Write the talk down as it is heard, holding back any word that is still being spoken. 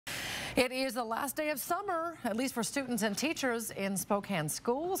It is the last day of summer, at least for students and teachers in Spokane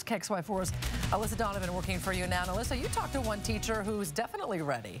schools. KXY4's Alyssa Donovan working for you now. And Alyssa, you talked to one teacher who's definitely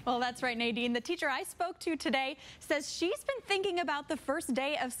ready. Well, that's right, Nadine. The teacher I spoke to today says she's been thinking about the first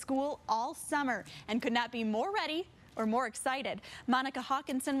day of school all summer and could not be more ready or more excited. Monica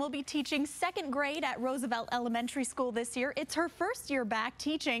Hawkinson will be teaching second grade at Roosevelt Elementary School this year. It's her first year back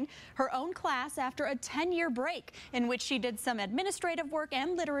teaching her own class after a 10-year break in which she did some administrative work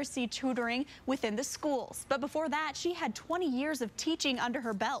and literacy tutoring within the schools. But before that, she had 20 years of teaching under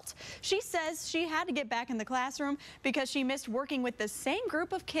her belt. She says she had to get back in the classroom because she missed working with the same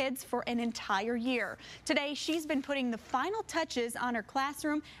group of kids for an entire year. Today, she's been putting the final touches on her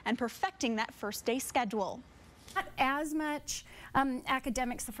classroom and perfecting that first day schedule. Not as much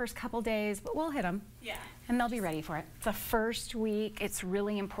academics the first couple days, but we'll hit them. Yeah. And they'll be ready for it. The first week, it's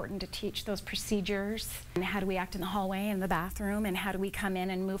really important to teach those procedures. And how do we act in the hallway and the bathroom, and how do we come in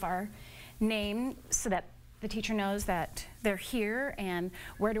and move our name so that the teacher knows that they're here, and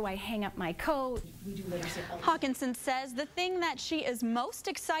where do I hang up my coat. We do literacy. Hawkinson says the thing that she is most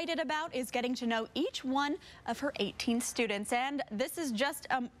excited about is getting to know each one of her 18 students. And this is just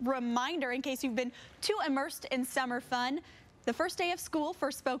a reminder in case you've been too immersed in summer fun. The first day of school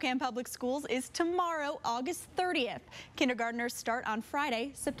for Spokane Public Schools is tomorrow, August 30th. Kindergartners start on Friday,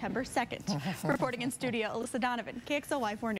 September 2nd. Reporting in studio, Alyssa Donovan, KXLY4 News.